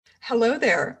Hello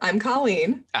there, I'm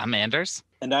Colleen. I'm Anders.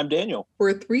 And I'm Daniel.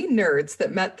 We're three nerds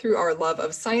that met through our love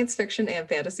of science fiction and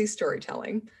fantasy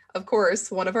storytelling. Of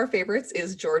course, one of our favorites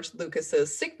is George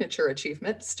Lucas's signature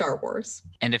achievement, Star Wars.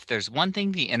 And if there's one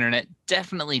thing the internet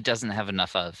definitely doesn't have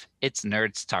enough of, it's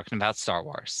nerds talking about Star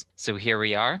Wars. So here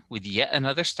we are with yet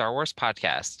another Star Wars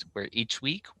podcast, where each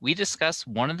week we discuss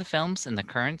one of the films in the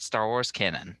current Star Wars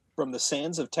canon. From the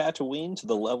sands of Tatooine to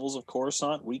the levels of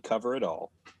Coruscant, we cover it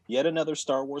all. Yet another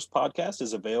Star Wars podcast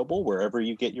is available wherever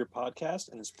you get your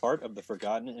podcast and is part of the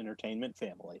Forgotten Entertainment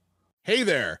family. Hey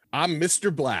there, I'm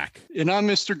Mr. Black. And I'm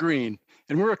Mr. Green.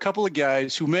 And we're a couple of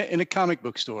guys who met in a comic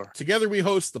book store. Together we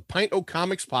host the Pint O'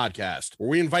 Comics podcast, where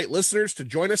we invite listeners to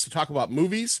join us to talk about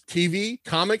movies, TV,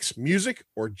 comics, music,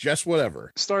 or just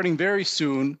whatever. Starting very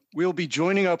soon, we'll be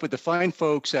joining up with the fine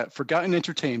folks at Forgotten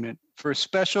Entertainment for a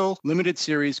special limited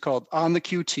series called On the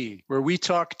QT, where we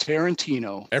talk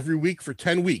Tarantino. Every week for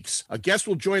 10 weeks, a guest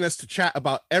will join us to chat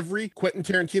about every Quentin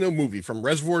Tarantino movie, from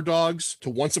Reservoir Dogs to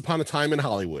Once Upon a Time in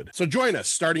Hollywood. So join us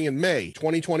starting in May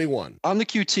 2021. On the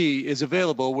QT is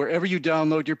available wherever you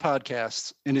download your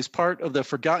podcasts and is part of the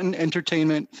Forgotten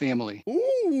Entertainment family.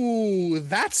 Ooh,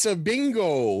 that's a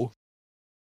bingo.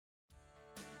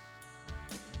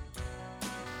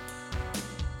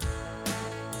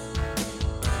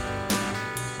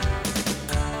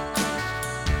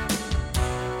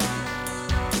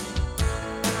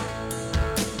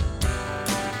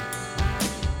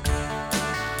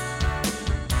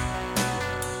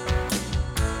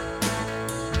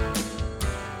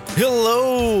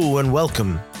 Hello and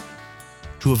welcome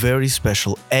to a very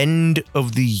special end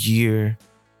of the year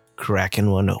Cracking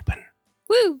One Open.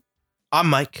 Woo! I'm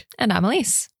Mike. And I'm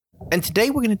Elise. And today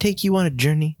we're going to take you on a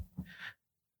journey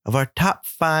of our top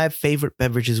 5 favorite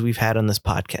beverages we've had on this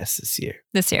podcast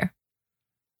this year.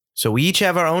 So we each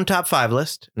have our own top 5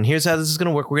 list. And here's how this is going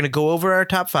to work. We're going to go over our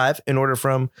top 5 in order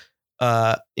from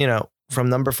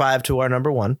number 5 to our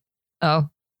number 1. Oh,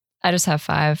 I just have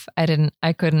 5.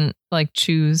 I couldn't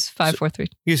choose 5, 4, 3.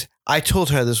 Yes, I told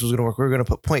her this was going to work. We were going to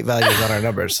put point values on our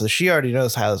numbers. So she already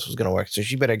knows how this was going to work. So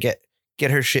she better get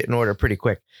her shit in order pretty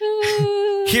quick.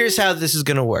 Here's how this is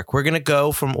going to work. We're going to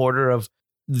go from order of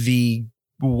the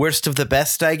worst of the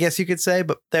best, I guess you could say.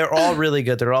 But they're all really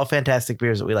good. They're all fantastic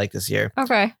beers that we like this year.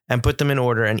 Okay. And put them in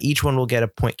order. And each one will get a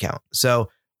point count.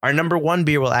 So our number 1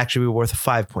 beer will actually be worth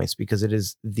 5 points because it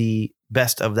is the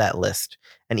best of that list.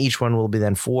 And each one will be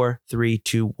then 4, 3,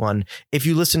 2, 1. If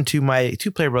you listen to my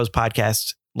Two Player Bros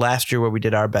podcast last year where we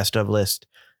did our best of list,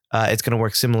 it's going to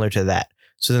work similar to that.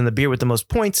 So then the beer with the most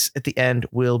points at the end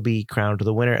will be crowned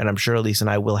the winner. And I'm sure Elise and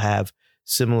I will have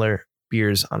similar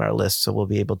beers on our list. So we'll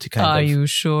be able to Are you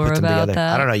sure put them about together.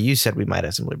 that? I don't know. You said we might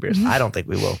have similar beers. I don't think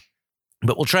we will.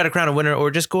 But we'll try to crown a winner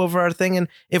or just go over our thing. And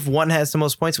if one has the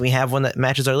most points, we have one that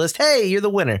matches our list. Hey, you're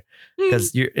the winner.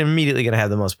 Because you're immediately going to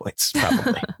have the most points,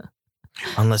 probably.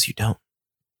 Unless you don't.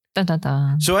 Dun, dun,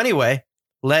 dun. So anyway,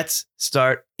 let's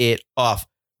start it off.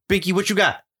 Binky, what you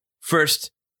got? First.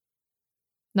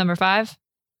 Number 5.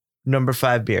 Number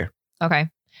 5 beer. Okay.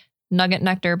 Nugget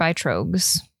Nectar by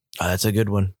Trogs. Oh, that's a good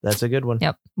one.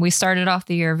 Yep. We started off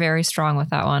the year very strong with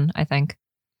that one, I think.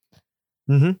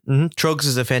 Trogs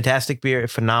is a fantastic beer.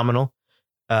 Phenomenal.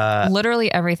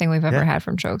 Literally everything we've ever had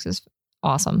from Trogs is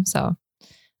awesome. So,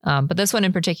 but this one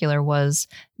in particular was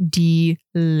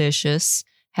delicious.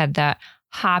 Had that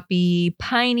hoppy,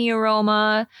 piney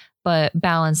aroma, but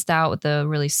balanced out with a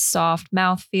really soft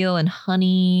mouthfeel and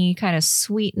honey kind of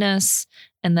sweetness.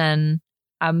 And then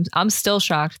I'm still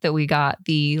shocked that we got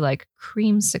the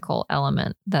creamsicle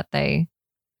element that they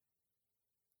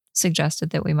suggested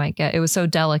that we might get. It was so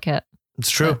delicate. It's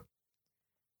true.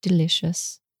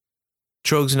 Delicious.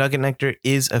 Trogs Nugget Nectar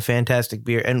is a fantastic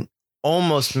beer and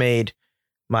almost made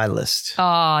my list.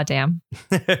 Oh, damn.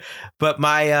 But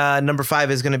my number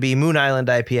 5 is going to be Moon Island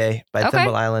IPA by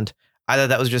Thimble Island. I thought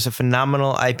that was just a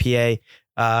phenomenal IPA.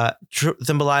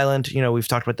 Thimble Island, we've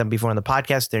talked about them before on the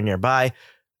podcast. They're nearby.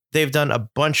 They've done a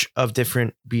bunch of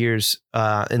different beers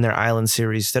in their Island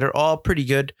series that are all pretty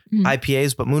good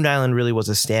IPAs, but Moon Island really was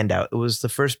a standout. It was the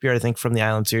first beer, I think, from the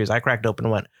Island series I cracked open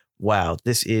and went, wow,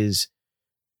 this is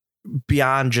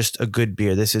beyond just a good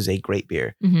beer. This is a great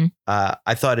beer.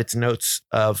 I thought its notes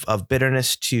of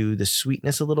bitterness to the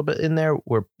sweetness a little bit in there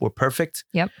were perfect.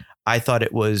 Yep. I thought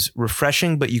it was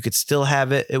refreshing, but you could still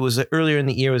have it. It was earlier in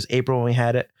the year. It was April when we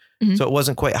had it. So it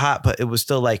wasn't quite hot, but it was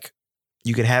still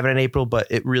you could have it in April, but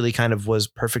it really kind of was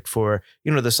perfect for,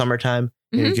 the summertime.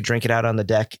 You could drink it out on the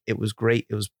deck. It was great.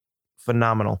 It was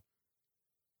phenomenal.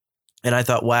 And I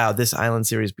thought, wow, this Island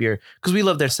Series beer, because we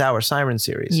love their Sour Siren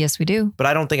series. Yes, we do. But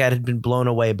I don't think I had been blown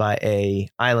away by a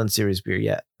Island Series beer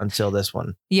yet until this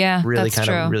one. Yeah, Really that's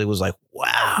true. really was like,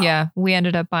 wow. Yeah, we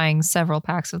ended up buying several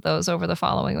packs of those over the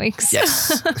following weeks.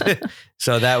 Yes.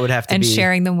 So that would have to and be. And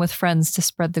sharing them with friends to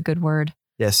spread the good word.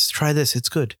 Yes, try this. It's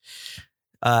good.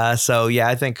 So yeah,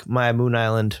 I think my Moon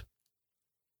Island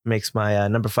makes my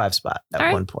number 5 spot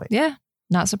at one point. Yeah,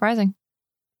 not surprising.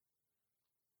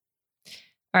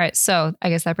 All right, so I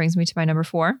guess that brings me to my number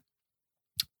 4,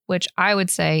 which I would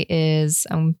say is,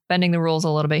 I'm bending the rules a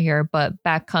little bit here, but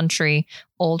Backcountry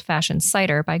Old Fashioned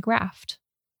Cider by Graft.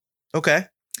 Okay.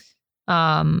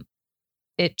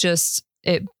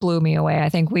 It blew me away. I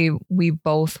think we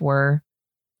both were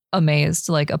amazed,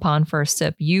 like upon first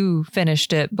sip. You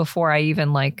finished it before I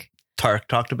even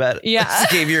talked about it. Yeah.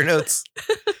 Gave your notes.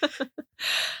 It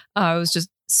was just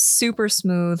super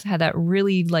smooth, had that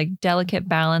really delicate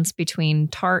balance between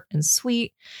tart and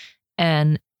sweet,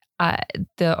 and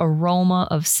the aroma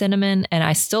of cinnamon. And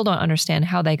I still don't understand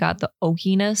how they got the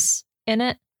oakiness in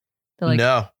it.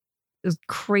 No. It was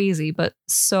crazy, but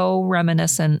so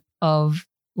reminiscent of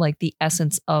the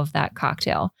essence of that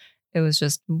cocktail. It was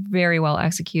just very well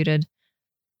executed,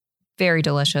 very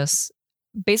delicious.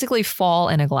 Basically fall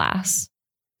in a glass.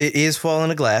 It is fall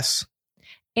in a glass.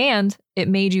 And it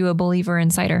made you a believer in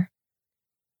cider.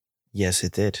 Yes,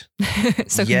 it did.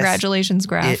 So congratulations,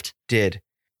 Graft. It did.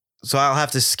 So I'll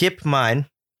have to skip mine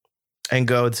and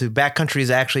go to Backcountry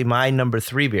is actually my number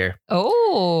 3 beer.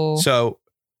 Oh. So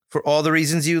for all the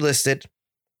reasons you listed,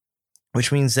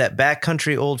 which means that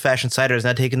Backcountry Old Fashioned Cider is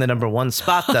not taking the number 1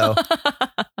 spot, though,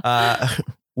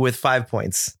 with 5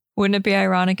 points. Wouldn't it be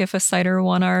ironic if a cider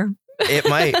won our... It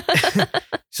might.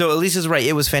 So Elisa's right.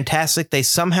 It was fantastic. They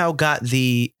somehow got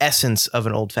the essence of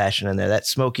an old fashioned in there. That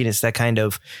smokiness, that kind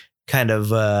of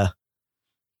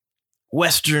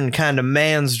Western kind of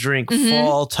man's drink,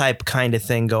 fall type kind of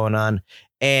thing going on.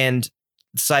 And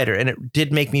cider. And it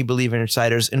did make me believe in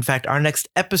ciders. In fact, our next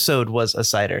episode was a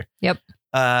cider. Yep.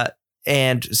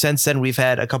 And since then, we've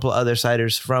had a couple of other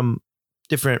ciders from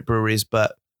different breweries,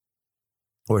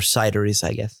 or cideries,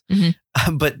 I guess.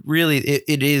 Mm-hmm. But really,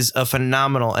 it is a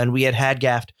phenomenal. And we had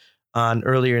Gaft on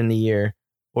earlier in the year,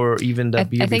 or even the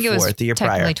year before, the year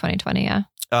prior. 2020, yeah.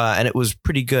 And it was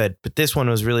pretty good. But this one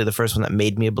was really the first one that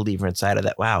made me a believer in cider.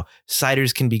 That wow,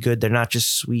 ciders can be good. They're not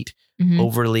just sweet,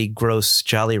 overly gross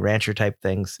Jolly Rancher type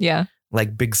things. Yeah.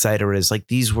 Like Big Cider is.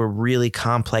 These were really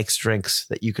complex drinks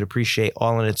that you could appreciate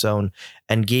all on its own,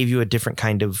 and gave you a different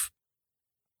kind of,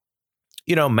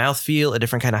 mouthfeel, a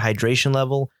different kind of hydration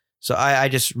level. So I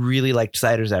just really liked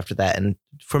ciders after that. And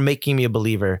for making me a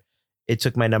believer, it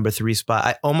took my number 3 spot.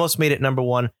 I almost made it number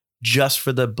 1 just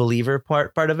for the believer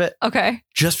part of it. Okay.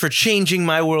 Just for changing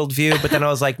my worldview. But then I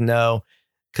was like, no,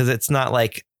 because it's not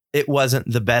it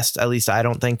wasn't the best, at least I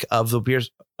don't think, of the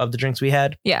beers, of the drinks we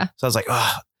had. Yeah. So I was like,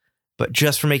 oh, but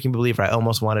just for making me a believer, I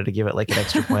almost wanted to give it an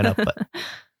extra point up, but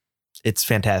it's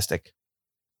fantastic.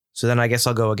 So then I guess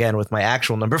I'll go again with my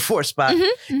actual number 4 spot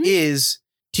is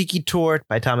Tiki Tour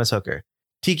by Thomas Hooker.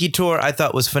 Tiki Tour I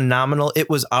thought was phenomenal. It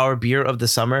was our beer of the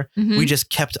summer. We just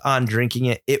kept on drinking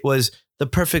it. It was the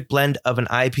perfect blend of an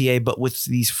IPA, but with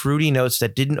these fruity notes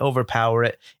that didn't overpower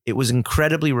it. It was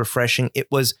incredibly refreshing. It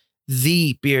was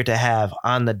the beer to have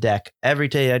on the deck every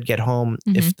day I'd get home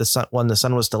if the sun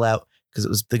was still out, because it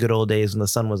was the good old days when the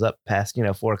sun was up past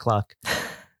 4 o'clock.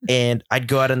 And I'd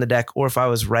go out on the deck, or if I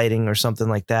was writing or something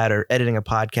like that, or editing a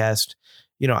podcast,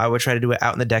 I would try to do it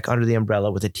out on the deck under the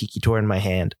umbrella with a Tiki Tour in my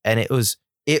hand. And it was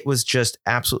just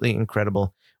absolutely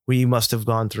incredible. We must have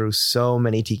gone through so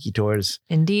many Tiki Tours.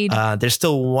 Indeed. There's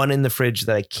still one in the fridge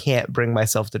that I can't bring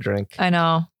myself to drink. I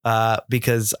know.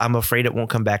 Because I'm afraid it won't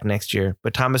come back next year.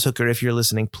 But Thomas Hooker, if you're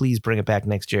listening, please bring it back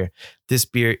next year. This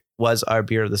beer was our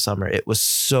beer of the summer. It was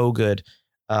so good.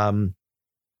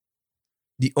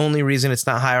 The only reason it's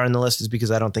not higher on the list is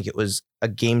because I don't think it was a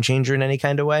game changer in any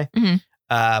kind of way.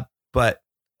 But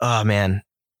oh man,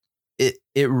 it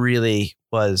really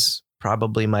was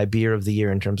probably my beer of the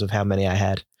year in terms of how many I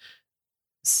had.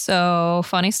 So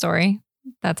funny story.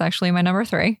 That's actually my number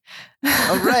 3.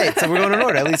 All right. So we're going in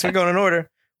order. At least we're going in order.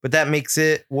 But that makes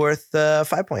it worth 5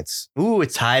 points. Ooh,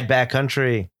 it's tied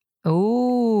Backcountry.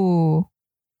 Ooh.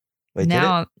 Wait,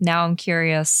 now I'm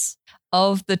curious.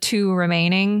 Of the 2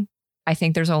 remaining, I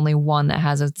think there's only one that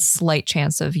has a slight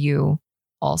chance of you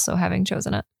also having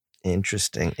chosen it.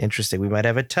 Interesting. We might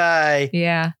have a tie.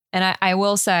 Yeah. And I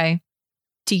will say,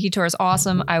 Tiki Tour is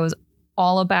awesome. I was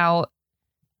all about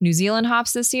New Zealand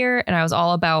hops this year, and I was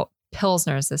all about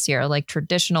Pilsners this year,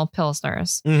 traditional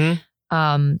Pilsners.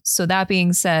 So that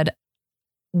being said,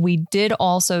 we did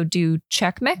also do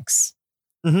Czech Mix,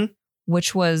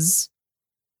 which was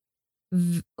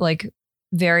like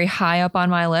very high up on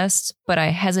my list, but I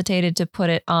hesitated to put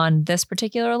it on this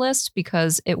particular list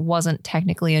because it wasn't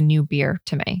technically a new beer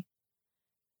to me.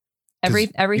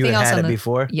 Everything you else had on it the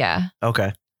before? yeah.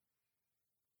 Okay.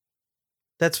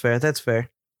 That's fair.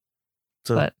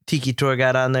 So But- Tiki Tour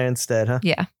got on there instead, huh?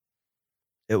 Yeah.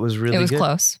 It was really It was good.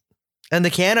 close. And the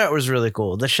can art was really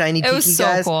cool. The shiny It Tiki was so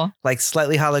guys, cool. like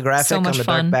slightly holographic So on much the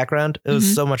fun. dark background. It was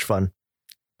Mhm. so much fun.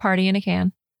 Party in a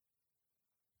can.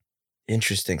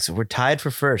 Interesting. So we're tied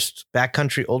for first.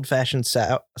 Backcountry Old Fashioned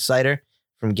Cider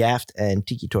from Gaft and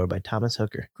Tiki Tour by Thomas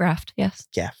Hooker. Graft, yes.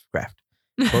 Graft.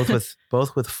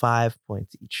 Both with 5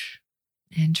 points each.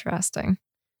 Interesting.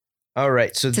 All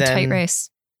right. So It's a then tight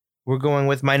race. we're going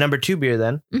with my number 2 beer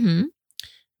then. Mm-hmm.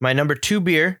 My number 2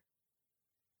 beer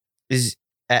is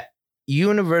at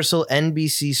Universal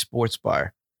NBC Sports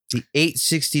Bar, the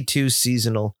 862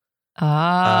 seasonal. Oh.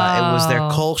 It was their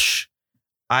Kolsch.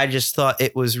 I just thought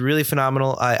it was really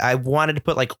phenomenal. I wanted to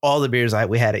put like all the beers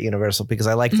we had at Universal because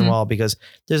I liked them Mhm. all because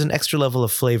there's an extra level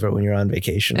of flavor when you're on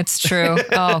vacation. It's true.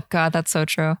 Oh, God, that's so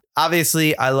true.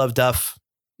 Obviously, I love Duff.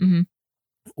 Mhm.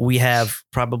 We have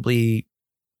probably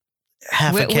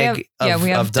half a keg we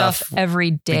have of Duff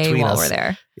every day between while us. we're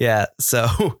there. Yeah.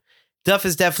 So Duff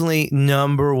is definitely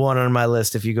number 1 on my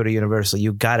list. If you go to Universal,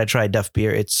 you got to try Duff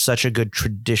beer. It's such a good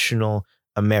traditional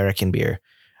American beer.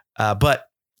 But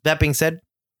that being said,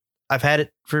 I've had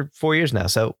it for 4 years now.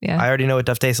 So Yeah. I already know what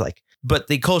Duff tastes like. But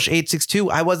the Kolsch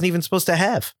 862, I wasn't even supposed to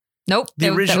have. Nope. The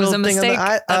that original was a thing mistake. on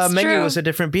the That's menu true. was a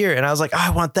different beer. And I was like, oh,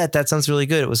 I want that. That sounds really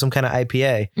good. It was some kind of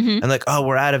IPA. Mhm. And like, oh,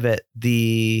 we're out of it.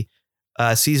 The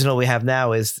seasonal we have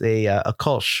now is a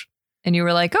Kolsch. And you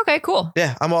were like, okay, cool.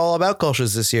 Yeah, I'm all about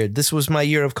Kolsch's this year. This was my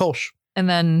year of Kolsch. And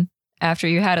then after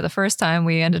you had it the first time,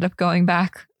 we ended up going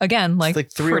back again, Like,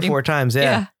 like 3 or pretty- 4 times. Yeah.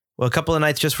 Yeah. Well, a couple of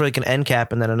nights just for like an end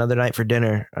cap and then another night for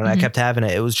dinner. And I Mhm. kept having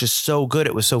it. It was just so good.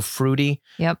 It was so fruity.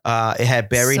 Yep. It had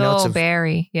berry so notes of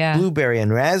berry. Yeah. blueberry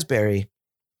and raspberry.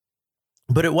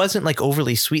 But it wasn't like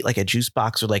overly sweet like a juice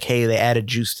box or like, hey, they added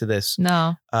juice to this.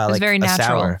 No, it was Like very a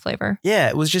natural sour. flavor. Yeah,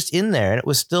 it was just in there. And it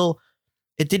was still,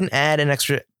 it didn't add an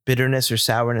extra bitterness or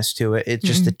sourness to it. It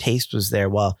just, the taste was there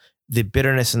while the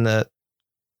bitterness and the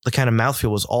kind of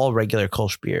mouthfeel was all regular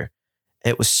Kolsch beer.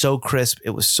 It was so crisp.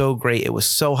 It was so great. It was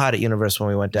so hot at Universal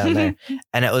when we went down there.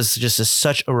 And it was just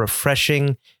such a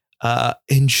refreshing,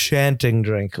 enchanting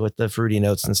drink with the fruity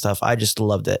notes and stuff. I just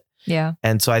loved it. Yeah.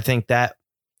 And so I think that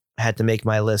had to make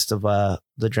my list of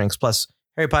the drinks. Plus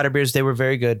Harry Potter beers, they were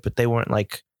very good, but they weren't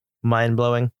like mind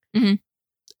blowing. Mhm.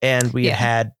 And we Yeah.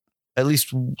 had at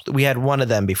least we had one of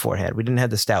them beforehand. We didn't have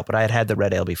the stout, but I had the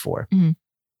red ale before. Mhm.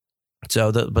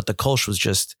 So but the Kolsch was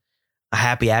just a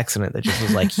happy accident that just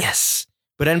was like, yes.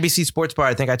 But NBC Sports Bar,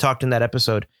 I think I talked in that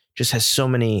episode, just has so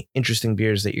many interesting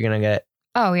beers that you're going to get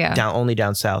Oh, yeah. only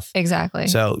down south. Exactly.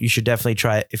 So you should definitely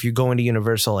try it if you're going to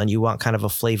Universal and you want kind of a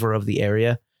flavor of the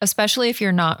area. Especially if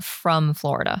you're not from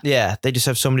Florida. Yeah, they just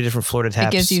have so many different Florida taps.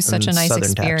 It gives you such a and nice southern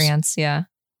taps. experience. Yeah.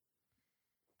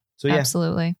 So yeah,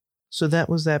 Absolutely. so that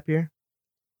was that beer.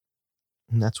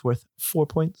 And that's worth 4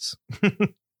 points.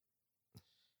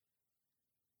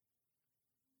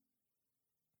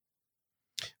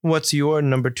 What's your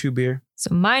number 2 beer?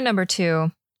 So my number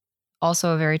 2,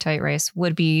 also a very tight race,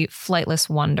 would be Flightless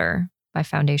Wonder by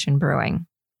Foundation Brewing.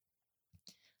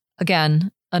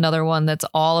 Again, another one that's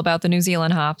all about the New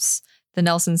Zealand hops. The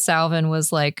Nelson Salvin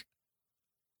was like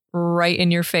right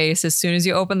in your face as soon as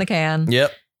you open the can.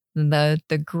 Yep.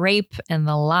 The grape and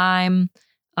the lime,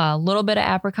 a little bit of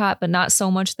apricot, but not so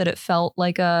much that it felt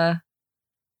like an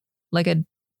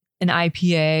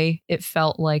IPA. It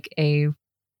felt like a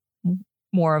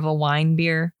more of a wine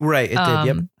beer. Right, it did.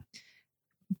 Yep.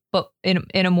 But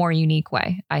in a more unique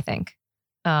way, I think.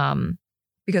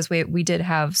 Because we did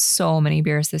have so many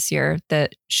beers this year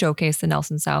that showcased the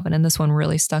Nelson Salvin, and this one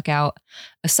really stuck out.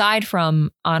 Aside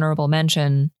from honorable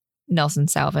mention, Nelson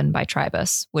Salvin by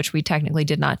Tribus, which we technically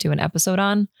did not do an episode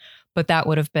on, but that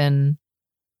would have been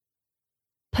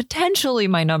potentially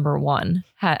my number 1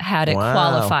 had it Wow.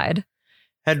 qualified.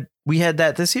 Had we had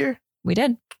that this year? We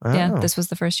did. Oh, Yeah, this was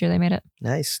the first year they made it.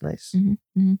 nice. But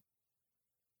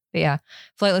yeah,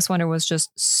 Flightless Wonder was just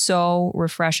so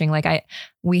refreshing. Like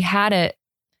we had it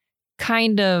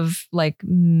kind of like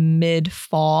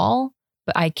mid-fall,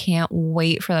 but I can't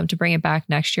wait for them to bring it back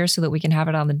next year so that we can have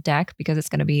it on the deck because it's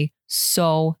going to be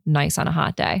so nice on a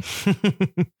hot day.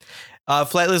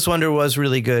 Flightless Wonder was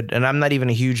really good, and I'm not even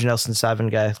a huge Nelson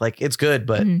Sauvin guy. Like, it's good,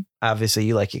 but Mhm. obviously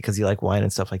you like it because you like wine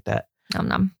and stuff like that. Nom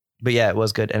nom. But yeah, it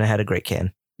was good, and it had a great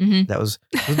can. Mhm. That was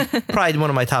probably one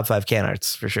of my top 5 can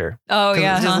arts for sure. Oh 'Cause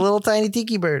yeah, it's just huh? a little tiny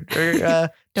tiki bird or kiwi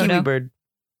Dodo. bird.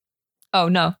 Oh,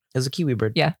 no. It was a kiwi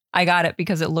bird. Yeah. I got it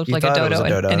because it looked You like a thought dodo. it was a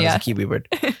dodo. And It was yeah. a kiwi bird.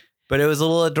 But it was a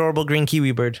little adorable green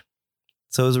kiwi bird.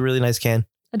 So it was a really nice can.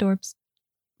 Adorbs.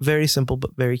 Very simple,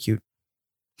 but very cute.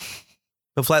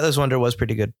 But Flightless Wonder was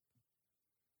pretty good.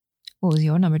 What was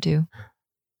your number 2?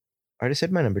 I already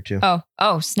said my number 2.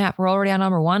 Oh, snap. We're already on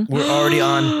number 1. We're already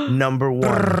on number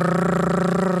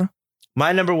 1.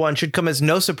 My number 1 should come as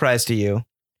no surprise to you.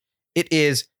 It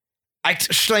is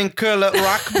Eichschlenkerle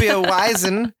Rock Beer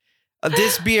Weizen.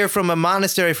 This beer from a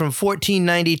monastery from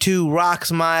 1492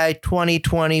 rocks my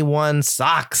 2021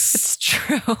 socks. It's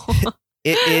true.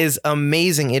 It is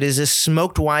amazing. It is a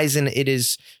smoked Weizen. It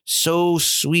is so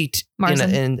sweet.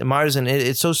 Marzen. Marzen.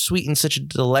 It's so sweet in such a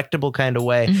delectable kind of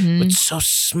way, Mhm. but so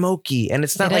smoky. And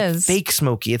it's not It like is. fake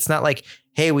smoky. It's not like,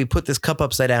 hey, we put this cup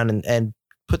upside down and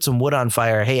put some wood on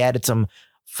fire. Hey, added some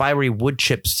fiery wood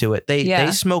chips to it.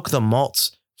 They smoke the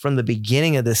malts from the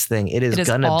beginning of this thing. It is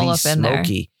gonna all be up in there.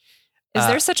 smoky. Is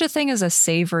there such a thing as a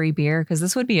savory beer? Because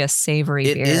this would be a savory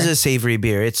It beer. is a savory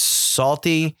beer. It's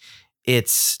salty.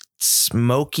 It's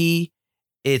smoky.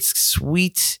 It's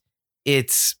sweet.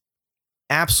 It's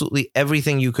absolutely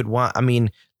everything you could want. I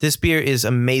mean, this beer is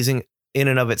amazing in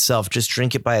and of itself. Just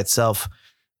drink it by itself.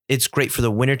 It's great for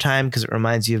the wintertime because it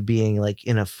reminds you of being like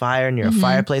in a fire near a Mhm.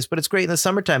 fireplace, but it's great in the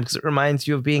summertime because it reminds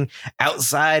you of being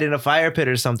outside in a fire pit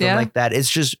or something Yeah. like that. It's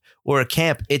just, or a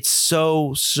camp. It's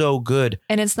so, so good.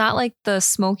 And it's not like the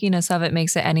smokiness of it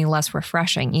makes it any less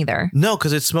refreshing either. No,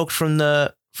 because it's smoked from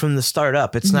the start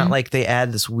up. It's not Mhm. like they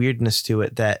add this weirdness to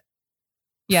it that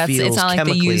Yeah, it's feels not like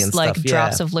they chemically use and like stuff.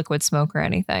 drops Yeah. of liquid smoke or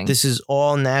anything. This is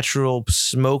all natural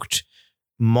smoked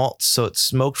malts. So it's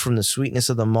smoked from the sweetness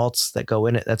of the malts that go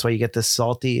in it. That's why you get the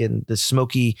salty and the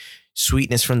smoky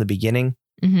sweetness from the beginning.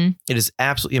 hmm It is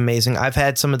absolutely amazing. I've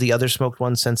had some of the other smoked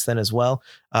ones since then as well,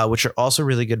 which are also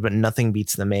really good, but nothing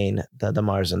beats the main, the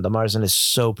Marzen. The Marzen is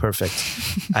so perfect.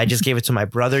 I just gave it to my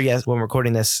brother. Yes, when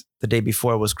recording this, the day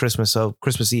before was Christmas. So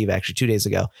Christmas Eve, actually 2 days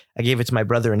ago, I gave it to my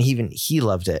brother and he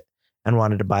loved it and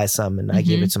wanted to buy some. And I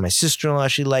gave it to my sister-in-law.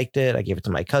 She liked it. I gave it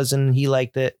to my cousin. He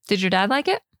liked it. Did your dad like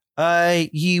it?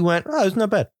 He went, oh, it's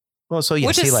not bad. Well, so yes,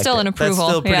 Which is he liked still it. an approval, That's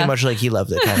still pretty yeah. much like he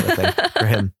loved it kind of a thing for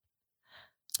him.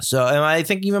 So, and I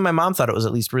think even my mom thought it was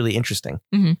at least really interesting.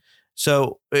 Mhm.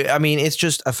 So, I mean, it's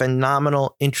just a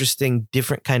phenomenal, interesting,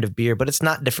 different kind of beer, but it's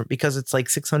not different because it's like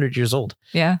 600 years old.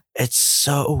 Yeah. It's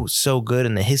so, so good.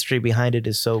 And the history behind it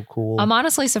is so cool. I'm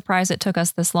honestly surprised it took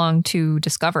us this long to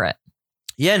discover it.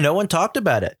 Yeah, no one talked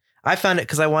about it. I found it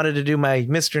because I wanted to do my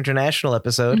Mr. International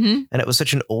episode, Mhm. and it was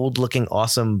such an old looking,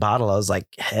 awesome bottle. I was like,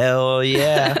 hell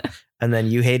yeah. And then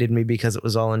you hated me because it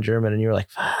was all in German, and you were like,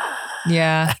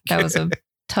 Yeah. That was a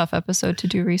tough episode to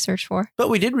do research for. but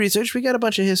we did research. We got a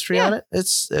bunch of history Yeah. on it.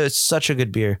 It's such a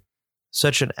good beer,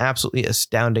 such an absolutely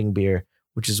astounding beer,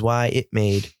 which is why it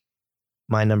made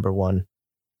my number 1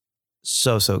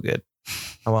 so, so good.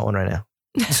 I want one right now.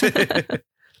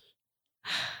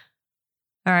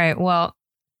 All right. Well,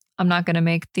 I'm not going to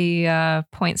make the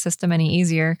point system any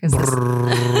easier because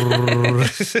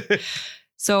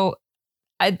so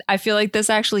I feel like this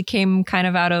actually came kind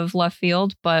of out of left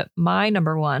field, but my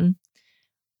number 1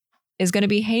 is going to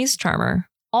be Haze Charmer,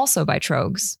 also by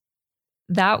Trogs.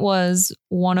 That was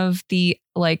one of the,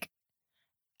 like,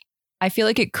 I feel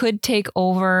like it could take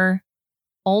over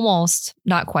almost,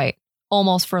 not quite,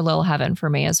 almost for Little Heaven for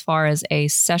me as far as a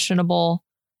sessionable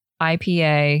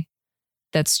IPA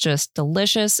that's just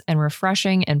delicious and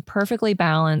refreshing and perfectly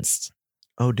balanced.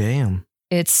 Oh, damn.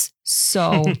 It's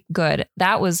so good.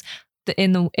 That was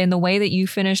in the way that you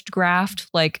finished Graft,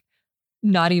 like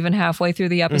not even halfway through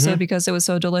the episode because it was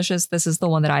so delicious. This is the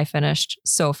one that I finished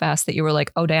so fast that you were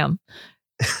like, oh, damn.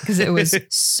 Because it was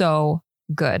so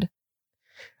good.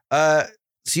 So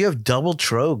you have double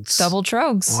Trogs. Double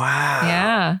Trogs. Wow.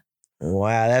 Yeah.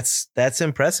 Wow. That's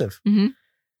impressive. Mhm.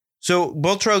 So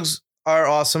both Trogs are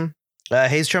awesome.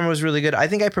 Haze Charmer was really good. I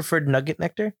think I preferred Nugget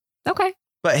Nectar, Okay.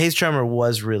 but Haze Charmer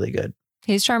was really good.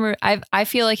 Haze Charmer, I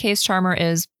feel like Haze Charmer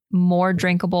is more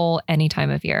drinkable any time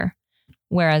of year.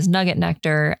 Whereas Nugget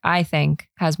Nectar, I think,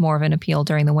 has more of an appeal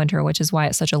during the winter, which is why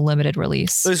it's such a limited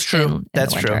release. It's true. in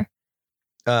That's the true.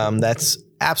 winter. That's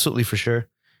absolutely for sure.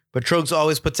 But Trogs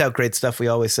always puts out great stuff, we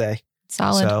always say.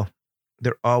 Solid. So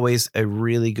they're always a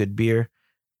really good beer.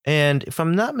 And if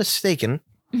I'm not mistaken,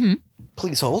 Mhm.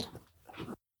 please hold.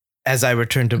 As I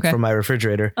return to Okay. from my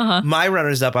refrigerator, Uh-huh. my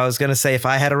runners up, I was going to say if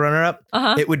I had a runner up,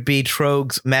 Uh-huh. it would be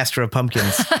Trogs Master of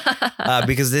Pumpkins.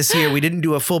 Because this year we didn't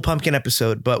do a full pumpkin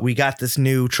episode, but we got this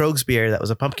new Trogs beer that was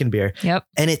a pumpkin beer. Yep.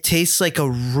 And it tastes like a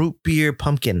root beer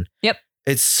pumpkin. Yep.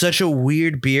 It's such a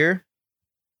weird beer.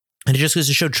 And it just goes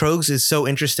to show Trogs is so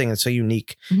interesting and so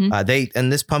unique. Mhm.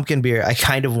 And this pumpkin beer, I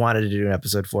kind of wanted to do an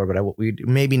episode for, but we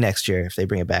maybe next year if they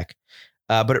bring it back.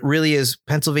 But it really is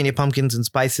Pennsylvania pumpkins and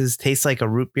spices. Tastes like a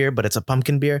root beer, but it's a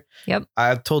pumpkin beer. Yep.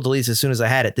 I've told Elise as soon as I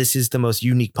had it, this is the most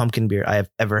unique pumpkin beer I have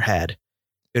ever had.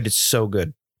 It is so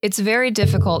good. It's very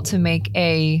difficult to make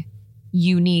a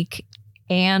unique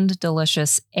and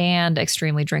delicious and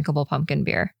extremely drinkable pumpkin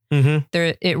beer. Mm-hmm.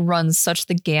 It runs such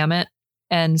the gamut,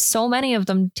 and so many of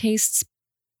them taste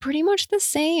pretty much the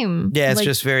same. Yeah, it's Like,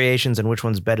 just variations on which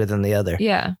one's better than the other.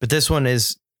 yeah. But this one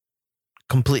is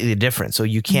completely different. So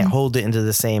you can't Mhm. hold it into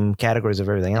the same categories of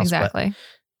everything else. Exactly.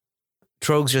 But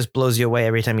Trogs just blows you away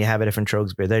every time you have a different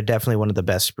Trogs beer. They're definitely one of the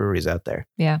best breweries out there.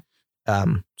 Yeah.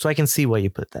 So I can see why you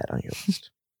put that on your list.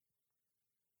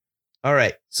 All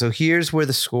right. So here's where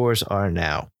the scores are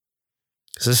now.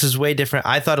 So this is way different.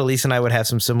 I thought Elise and I would have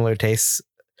some similar tastes.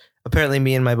 Apparently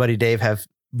me and my buddy Dave have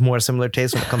more similar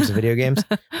tastes when it comes to video games.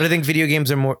 But I think video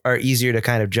games are easier to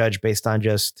kind of judge based on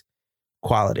just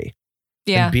quality.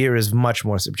 Yeah. And beer is much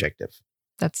more subjective.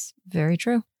 That's very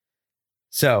true.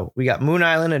 So we got Moon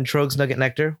Island and Trogs Nugget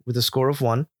Nectar with a score of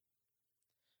 1.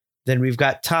 Then we've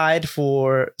got tied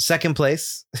for second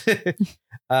place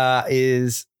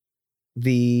is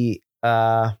the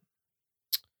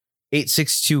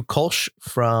 862 Kolsch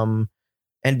from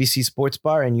NBC Sports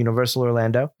Bar in Universal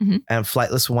Orlando, Mhm. and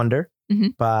Flightless Wonder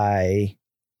Mhm. by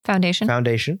Foundation.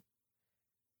 Foundation.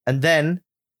 And then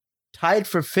tied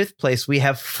for fifth place, we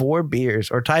have 4 beers,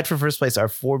 or tied for first place are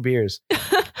 4 beers.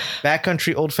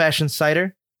 Backcountry Old Fashioned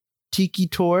Cider, Tiki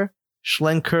Tor,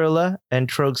 Schlenkerla, and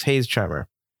Trogs Haze Charmer.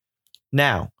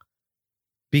 Now,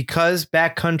 because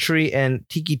Backcountry and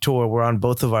Tiki Tor were on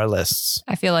both of our lists,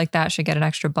 I feel like that should get an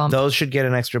extra bump. those should get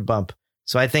an extra bump.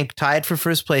 So I think tied for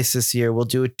first place this year, we'll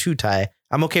do a 2 tie.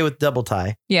 I'm okay with double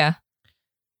tie. Yeah.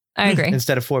 I agree.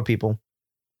 Instead of 4 people.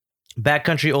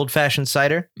 Backcountry Old Fashioned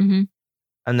Cider, Mhm.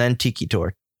 and then Tiki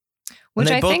Tor. Which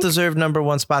and they I both think, deserve number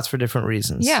 1 spots for different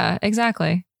reasons. yeah,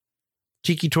 exactly.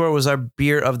 Tiki Tor was our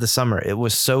beer of the summer. It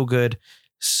was so good,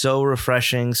 so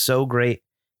refreshing, so great.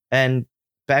 And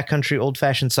Backcountry Old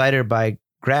Fashioned Cider by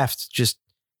Graft just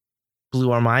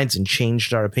blew our minds and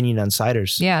changed our opinion on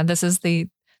ciders. Yeah, this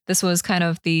was kind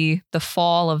of the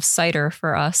fall of cider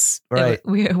for us. Right.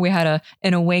 We had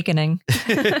an awakening.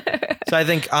 So I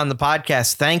think on the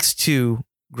podcast, thanks to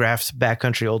Graft's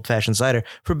Backcountry Old Fashioned Cider,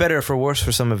 for better or for worse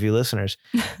for some of you listeners,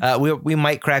 we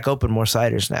might crack open more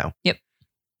ciders now. Yep.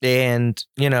 And,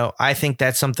 I think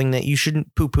that's something that you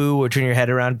shouldn't poo-poo or turn your head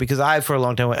around, because I, for a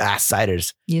long time, went,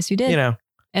 ciders. Yes, you did. And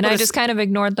And what I is- just kind of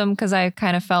ignored them because I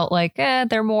kind of felt like,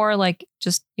 they're more like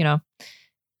just,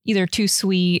 either too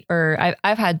sweet, or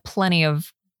I've had plenty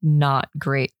of not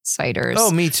great ciders.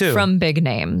 Oh, me too. From big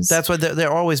names. That's why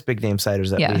they're always big name ciders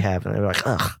that Yeah. we have. And they're like,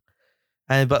 ugh.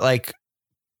 But like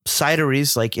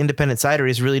cideries, like independent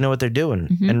cideries, really know what they're doing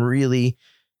Mhm. and really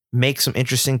make some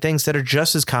interesting things that are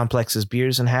just as complex as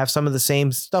beers and have some of the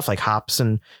same stuff like hops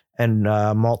and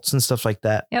malts and stuff like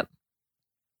that. Yep.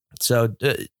 So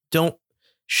don't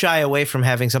shy away from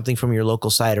having something from your local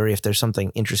cidery if there's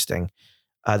something interesting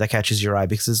that catches your eye,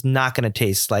 because it's not going to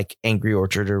taste like Angry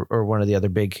Orchard or one of the other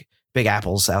big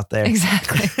apples out there.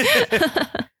 Exactly.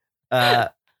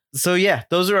 So yeah,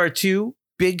 those are our 2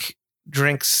 big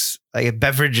drinks, like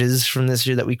beverages from this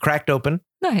year that we cracked open.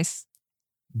 Nice.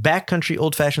 Backcountry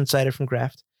Old Fashioned Cider from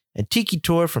Graft and Tiki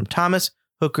Tor from Thomas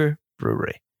Hooker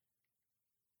Brewery.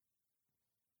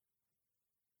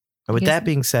 And with guess- that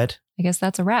being said, I guess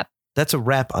that's a wrap. that's a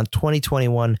wrap on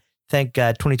 2021. Thank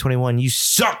God 2021, you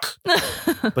suck.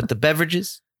 But the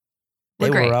beverages, they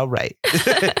We're great. were all right.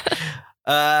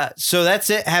 So that's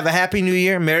it. Have a happy new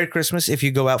year. Merry Christmas if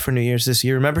you go out for New Year's this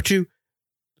year. Remember to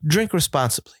drink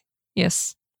responsibly.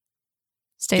 Yes.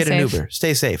 Stay Get safe. an Uber.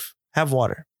 Stay safe. Have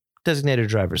water. Designated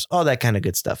drivers. All that kind of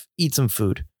good stuff. Eat some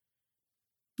food.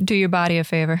 Do your body a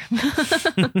favor.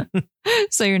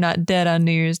 So you're not dead on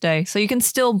New Year's Day. So you can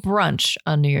still brunch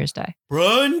on New Year's Day.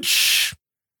 Brunch.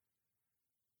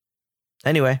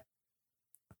 Anyway,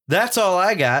 that's all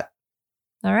I got.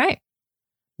 All right.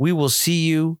 We will see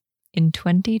you In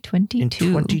 2022. in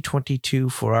 2022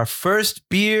 for our first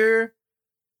beer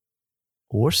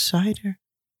or cider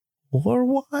or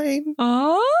wine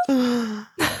Oh.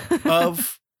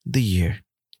 of the year.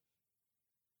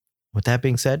 With that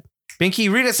being said,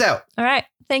 Binky, read us out. All right.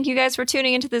 Thank you guys for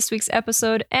tuning into this week's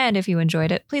episode. And if you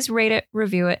enjoyed it, please rate it,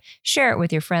 review it, share it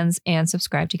with your friends, and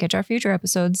subscribe to catch our future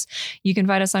episodes. You can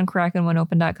find us on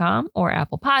KrakenOneOpen.com or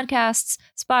Apple Podcasts,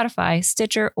 Spotify,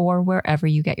 Stitcher, or wherever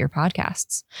you get your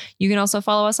podcasts. You can also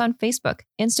follow us on Facebook,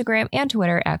 Instagram, and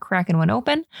Twitter at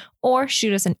KrakenOneOpen, or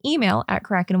shoot us an email at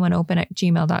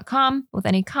KrakenOneOpen@gmail.com with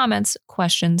any comments,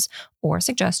 questions, or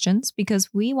suggestions,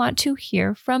 because we want to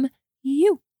hear from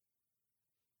you.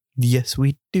 Yes,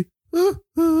 we do.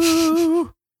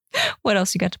 Ooh. What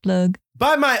else you got to plug?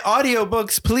 Buy my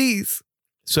audiobooks, please.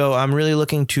 So I'm really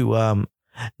looking to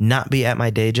not be at my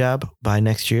day job by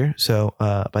next year. So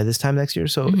by this time next year.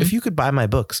 So if you could buy my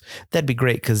books, that'd be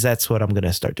great, because that's what I'm going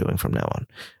to start doing from now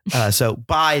on. So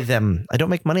buy them. I don't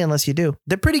make money unless you do.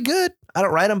 They're pretty good. I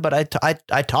don't write them, but I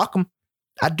talk them.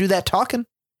 I do that talking.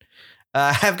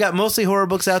 I've got mostly horror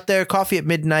books out there. Coffee at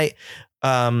Midnight.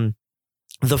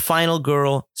 The Final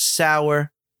Girl.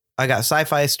 Sour. I got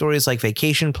sci-fi stories like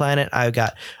Vacation Planet. I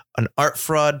got an art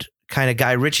fraud kind of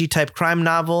Guy Ritchie type crime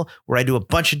novel where I do a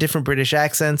bunch of different British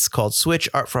accents called Switch,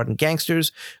 Art Fraud and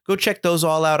Gangsters. Go check those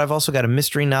all out. I've also got a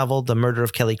mystery novel, The Murder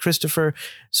of Kelly Christopher.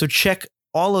 So check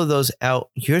all of those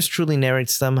out. Yours truly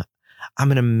narrates them.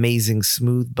 I'm an amazing,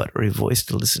 smooth, buttery voice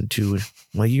to listen to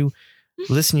while you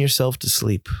listen yourself to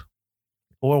sleep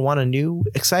or want a new,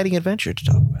 exciting adventure to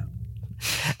talk about.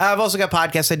 I've also got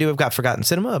podcasts I do. I've got Forgotten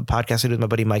Cinema, a podcast I do with my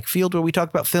buddy Mike Field, where we talk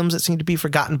about films that seem to be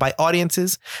forgotten by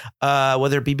audiences,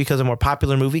 whether it be because a more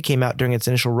popular movie came out during its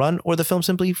initial run or the film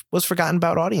simply was forgotten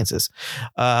about audiences,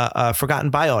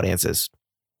 forgotten by audiences.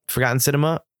 Forgotten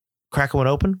Cinema, Crack One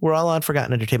Open. We're all on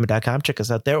ForgottenEntertainment.com. Check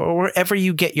us out there or wherever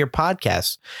you get your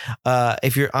podcasts.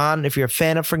 If you're a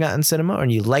fan of Forgotten Cinema and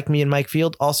you like me and Mike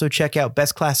Field, also check out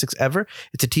Best Classics Ever.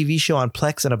 It's a TV show on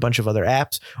Plex and a bunch of other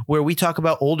apps where we talk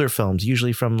about older films,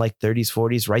 usually from like 30s,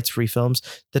 40s, rights-free films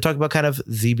that talk about kind of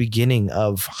the beginning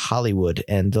of Hollywood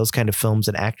and those kind of films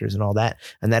and actors and all that.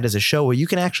 And that is a show where you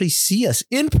can actually see us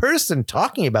in person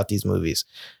talking about these movies.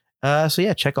 So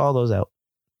yeah, check all those out.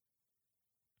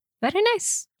 Very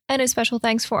nice. And a special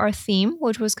thanks for our theme,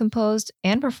 which was composed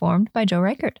and performed by Joe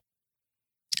Reichert.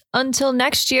 Until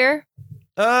next year.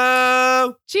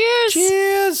 Cheers. Cheers.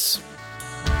 Cheers.